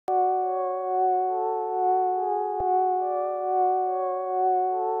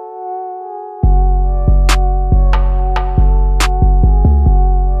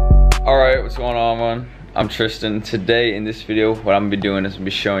Alright, what's going on, man? I'm Tristan. Today in this video, what I'm gonna be doing is I'm gonna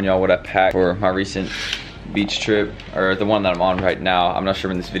be showing y'all what I packed for my recent beach trip, or the one that I'm on right now. I'm not sure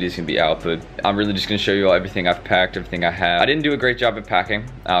when this video is gonna be out, but I'm really just gonna show you all everything I've packed, everything I have. I didn't do a great job at packing.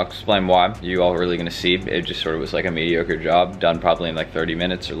 I'll explain why. You all are really gonna see. It just sort of was like a mediocre job, done probably in like 30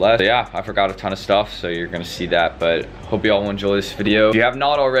 minutes or less. So yeah, I forgot a ton of stuff, so you're gonna see that, but hope you all will enjoy this video. If you have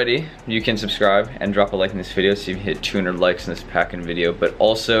not already, you can subscribe and drop a like in this video, so you can hit 200 likes in this packing video. But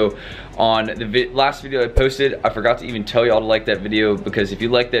also, on the last video I posted, I forgot to even tell y'all to like that video, because if you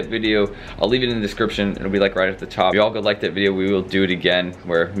like that video, I'll leave it in the description. It'll be like right at the top. If y'all go like that video, we will do it again,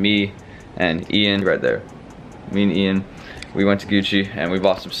 where me and Ian, right there, me and Ian, we went to Gucci and we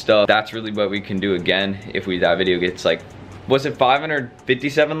bought some stuff. That's really what we can do again if that video gets like, was it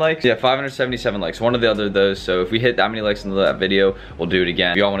 557 likes? Yeah, 577 likes, one or the other of those. So if we hit that many likes in that video, we'll do it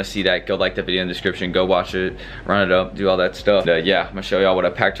again. If y'all wanna see that, go like that video in the description, go watch it, run it up, do all that stuff. Yeah, I'm gonna show y'all what I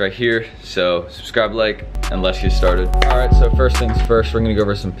packed right here. So subscribe, like, and let's get started. All right, so first things first, we're gonna go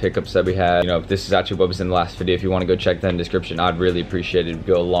over some pickups that we had. You know, if this is actually what was in the last video, if you wanna go check that in the description, I'd really appreciate it. It'd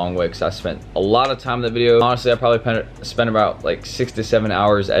go a long way, because I spent a lot of time in that video. Honestly, I probably spent about like 6 to 7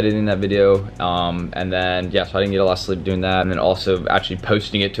 hours editing that video. And then, yeah, so I didn't get a lot of sleep doing that. And then also actually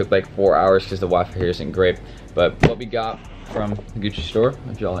posting it took like 4 hours because the Wi-Fi here isn't great. But what we got from the Gucci store,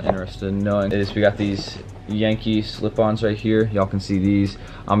 if y'all are interested in knowing, is we got these Yankee slip-ons right here. Y'all can see these.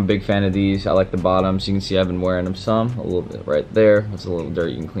 I'm a big fan of these. I like the bottoms. You can see I've been wearing them some, a little bit right there. It's a little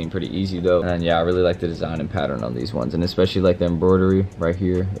dirty. You can clean pretty easy though. And yeah, I really like the design and pattern on these ones, and especially like the embroidery right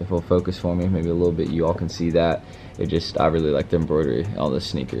here. If it'll focus for me, maybe a little bit, you all can see that. I really like the embroidery on this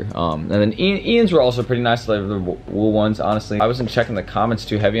sneaker. And then Ian's were also pretty nice, like the wool ones. Honestly, I wasn't checking the comments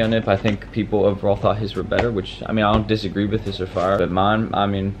too heavy on it, but I think people overall thought his were better, which, I mean, I don't disagree with. His are fire, but mine, I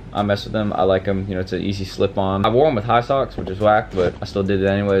mean, I mess with them. I like them. You know, it's an easy slip on. I wore them with high socks, which is whack, but I still did it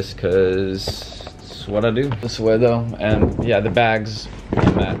anyways, because it's what I do. This way though. And yeah, the bag's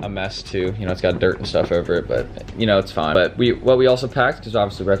a mess too. You know, it's got dirt and stuff over it, but you know, it's fine. But what we also packed, because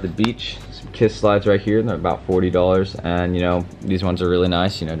obviously we're at the beach, some Kiss slides right here. They're about $40, and you know, these ones are really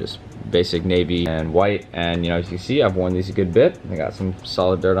nice. You know, just basic navy and white. And you know, as you can see, I've worn these a good bit. I got some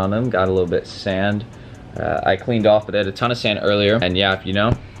solid dirt on them. Got a little bit of sand. I cleaned off, but they had a ton of sand earlier. And yeah, you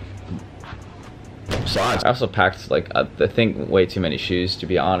know, slides. I also packed like I think way too many shoes, to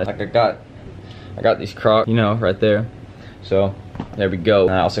be honest. Like I got these Crocs, you know, right there. So there we go.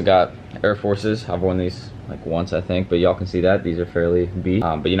 And I also got Air Forces. I've worn these like once, I think, but y'all can see that these are fairly beat.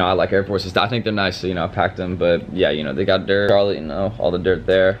 But you know, I like Air Forces. I think they're nice, so you know, I packed them. But yeah, you know, they got dirt, Charlotte, you know, all the dirt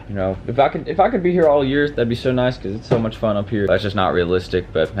there. You know, if I could be here all year, that'd be so nice, because it's so much fun up here. That's just not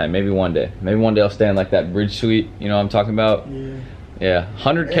realistic. But hey, maybe one day I'll stay in like that bridge suite. You know what I'm talking about? Yeah. Yeah,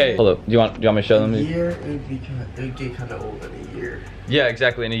 100K. Hold up. Do you want me to show them? In a year, it would get kind of old in a year. Yeah,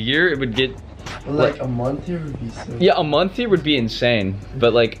 exactly. In a year, it would get. But like a month here would be so. Yeah, a month here would be insane.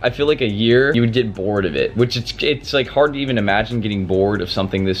 But like, I feel like a year, you would get bored of it. Which it's like hard to even imagine getting bored of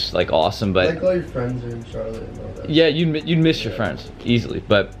something this like awesome. But like all your friends are in Charlotte and all that. Yeah, you'd miss your friends easily.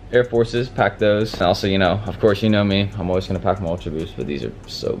 But Air Forces, pack those. And also, you know, of course, you know me. I'm always gonna pack my Ultra Boost, but these are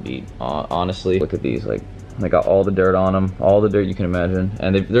so beat. Honestly, look at these. Like, they got all the dirt on them, all the dirt you can imagine,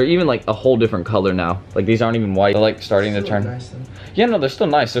 and they're even like a whole different color now. Like, these aren't even white. They're like starting to turn. Nice, yeah, no, they're still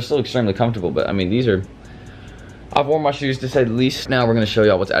nice. They're still extremely comfortable, but I mean, these are. I've worn my shoes to say the least. Now we're gonna show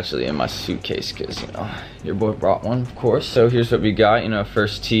y'all what's actually in my suitcase, because you know, your boy brought one, of course. So here's what we got. You know,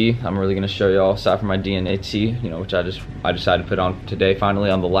 first tee. I'm really gonna show y'all, aside from my DNA tee, you know, which I decided to put on today, finally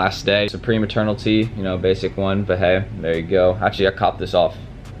on the last day. Supreme Eternal tee, you know, basic one, but hey, there you go. Actually, I copped this off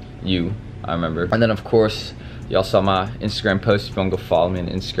I remember. And then of course, y'all saw my Instagram post. If you want to go follow me on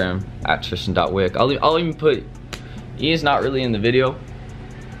Instagram at Tristan.Wick. I'll even put, Ian's not really in the video,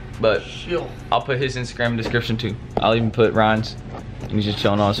 but I'll put his Instagram in the description too. I'll even put Ryan's, and he's just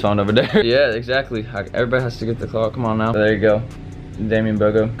chilling on his phone over there. Yeah, exactly. Everybody has to get the clock. Come on now. So there you go. Damien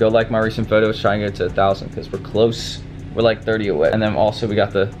Bogo. Go like my recent photos. Try and get to 1,000, because we're close. We're like 30 away. And then also we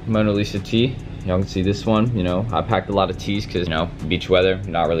got the Mona Lisa tee. Y'all can see this one. You know, I packed a lot of tees because, you know, beach weather,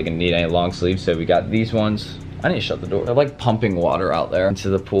 not really gonna need any long sleeves. So we got these ones. I need to shut the door. They're like pumping water out there into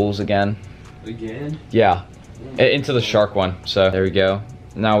the pools again. Again? Yeah, into the shark one. So there we go.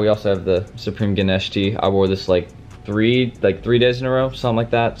 Now we also have the Supreme Ganesh tee. I wore this like three days in a row, something like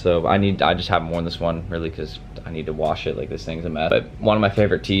that. So I just haven't worn this one really, because I need to wash it. Like, this thing's a mess. But one of my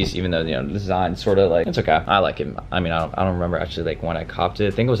favorite tees, even though, you know, the design sort of like, it's okay. I like it. I mean, I don't remember actually like when I copped it.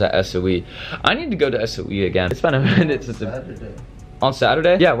 I think it was at SOE. I need to go to SOE again. It's been a minute since on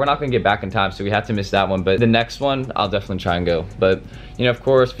Saturday. Yeah, we're not gonna get back in time, so we have to miss that one. But the next one, I'll definitely try and go. But you know, of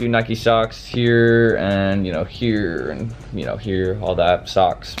course, a few Nike socks here, and you know, here, and you know, here, all that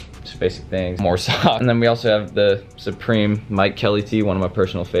socks. just basic things, more socks. And then we also have the Supreme Mike Kelly tee, one of my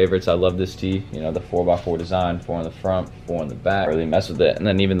personal favorites. I love this tee, you know, the 4x4 design, 4 in the front, 4 in the back. I really mess with it. And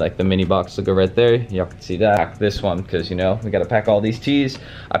then even like the mini box logo right there, y'all can see that. Pack this one because, you know, we got to pack all these tees.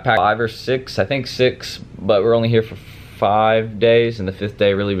 I packed 5 or 6, I think 6, but we're only here for 5 days, and the 5th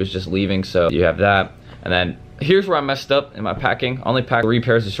day really was just leaving, so you have that. And then here's where I messed up in my packing. I only packed 3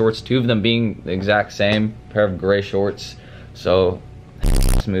 pairs of shorts, 2 of them being the exact same pair of gray shorts. So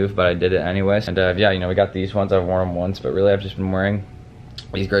smooth, but I did it anyways. And yeah, you know, we got these ones. I've worn them once, but really I've just been wearing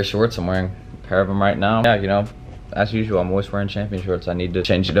these gray shorts. I'm wearing a pair of them right now. Yeah, you know, as usual, I'm always wearing champion shorts. I need to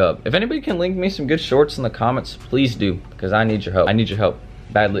change it up. If anybody can link me some good shorts in the comments, please do, because I need your help. I need your help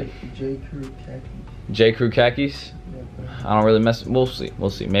badly. J. Crew khakis. J. Crew khakis? I don't really mess, we'll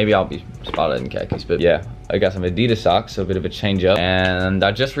see. Maybe I'll be spotted in khakis, but yeah. I got some Adidas socks, so a bit of a change up. And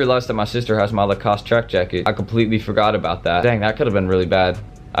I just realized that my sister has my Lacoste track jacket. I completely forgot about that. Dang, that could have been really bad.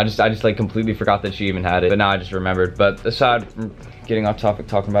 I just like completely forgot that she even had it, but now I just remembered. But aside from getting off topic,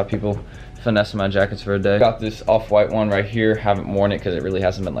 talking about people finessing my jackets for a day, got this off-white one right here. Haven't worn it because it really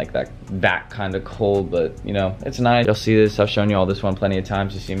hasn't been like that kind of cold, but you know, it's nice. You'll see this. I've shown you all this one plenty of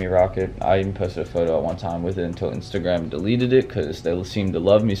times. You see me rock it. I even posted a photo at one time with it until Instagram deleted it because they seem to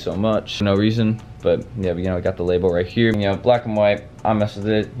love me so much for no reason. But yeah, you know, we got the label right here. You know, black and white. I messed with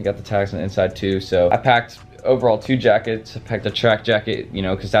it. You got the tags on the inside too. So I packed overall 2 jackets. I packed a track jacket, you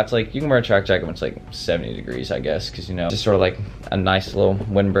know, because that's like, you can wear a track jacket when it's like 70 degrees, I guess, because, you know, just sort of like a nice little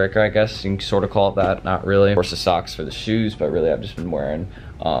windbreaker, I guess you can sort of call it that. Not really. Of course, the socks for the shoes, but really I've just been wearing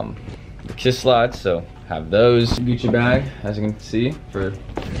the Kiss slides, so have those. Gucci bag, as you can see, for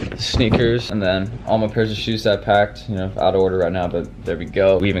the sneakers, and then all my pairs of shoes that I packed, you know, out of order right now, but there we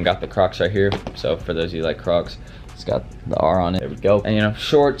go. We even got the Crocs right here, so for those of you who like Crocs, it's got the R on it. There we go. And you know,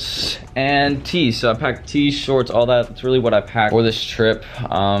 shorts and tees. So I packed tees, shorts, all that. That's really what I packed for this trip.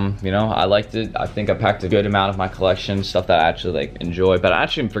 You know, I liked it. I think I packed a good amount of my collection, stuff that I actually like enjoy. But I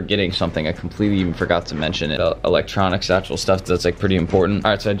actually am forgetting something. I completely even forgot to mention it. Electronics, actual stuff that's like pretty important.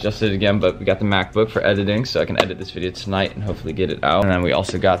 All right, so I adjusted it again, but we got the MacBook for editing, so I can edit this video tonight and hopefully get it out. And then we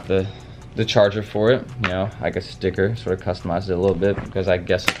also got the charger for it, you know, like a sticker, sort of customized it a little bit because I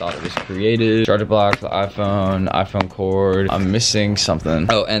guess I thought it was creative. Charger block for the iPhone cord. I'm missing something.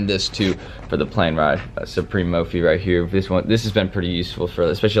 Oh, and this too for the plane ride. Supreme Mophie right here. This has been pretty useful for,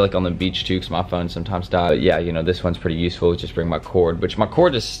 especially like on the beach too, because my phone sometimes dies. But yeah, you know, this one's pretty useful. Just bring my cord, which my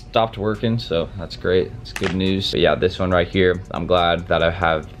cord just stopped working, so that's great. It's good news. But yeah, this one right here, I'm glad that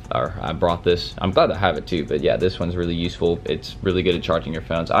I brought this. I'm glad I have it too, but yeah, this one's really useful. It's really good at charging your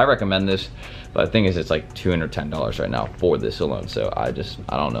phones. I recommend this, but the thing is, it's like $210 right now for this alone, so I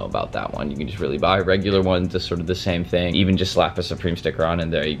don't know about that one. You can just really buy a regular one, just sort of the same thing. Even just slap a Supreme sticker on,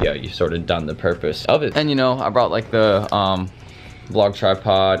 and there you go. You've sort of done the purpose of it. And you know, I brought like the vlog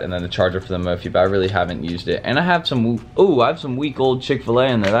tripod and then the charger for the Mophie, but I really haven't used it. And I have some, I have some week old Chick-fil-A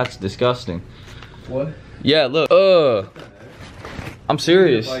in there. That's disgusting. What? Yeah, look. I'm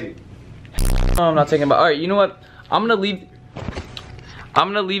serious. No, I'm not taking a bite. All right, you know what? I'm gonna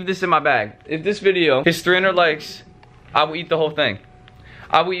leave this in my bag. If this video hits 300 likes, I will eat the whole thing.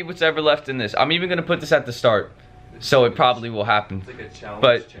 I will eat what's ever left in this. I'm even gonna put this at the start, so it probably will happen. It's like a challenge.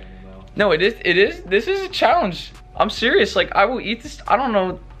 But no, it is. This is a challenge. I'm serious. Like, I will eat this. I don't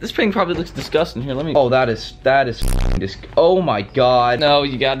know. This thing probably looks disgusting. Here, let me. Oh, that is oh my God. No,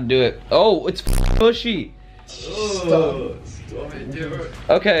 you gotta do it. Oh, it's mushy. Stop.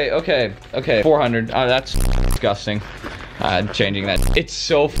 Okay. 400. That's disgusting. Changing that. It's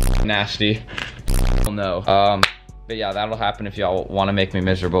so nasty. No. But yeah, that'll happen if y'all want to make me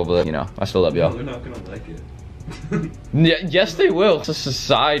miserable. But you know, I still love y'all. No, they're not gonna like it. Yeah, yes they will. It's a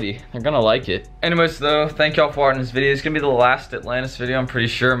society. They're gonna like it. Anyways though, thank y'all for watching this video. It's gonna be the last Atlantis video, I'm pretty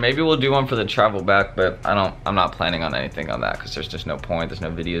sure. Maybe we'll do one for the travel back, but I'm not planning on anything on that because there's just no point. There's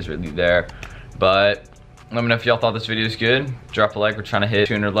no videos really there. But let me know if y'all thought this video was good. Drop a like. We're trying to hit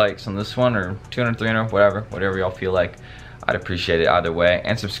 200 likes on this one, or 200, 300, whatever y'all feel like. I'd appreciate it either way.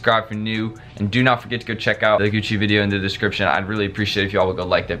 And subscribe if you're new. And do not forget to go check out the Gucci video in the description. I'd really appreciate if y'all would go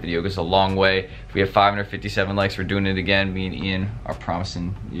like that video. It goes a long way. If we have 557 likes, we're doing it again. Me and Ian are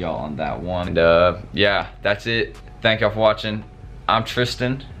promising y'all on that one. And yeah, that's it. Thank y'all for watching. I'm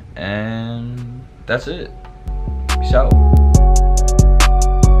Tristan, and that's it. Peace out.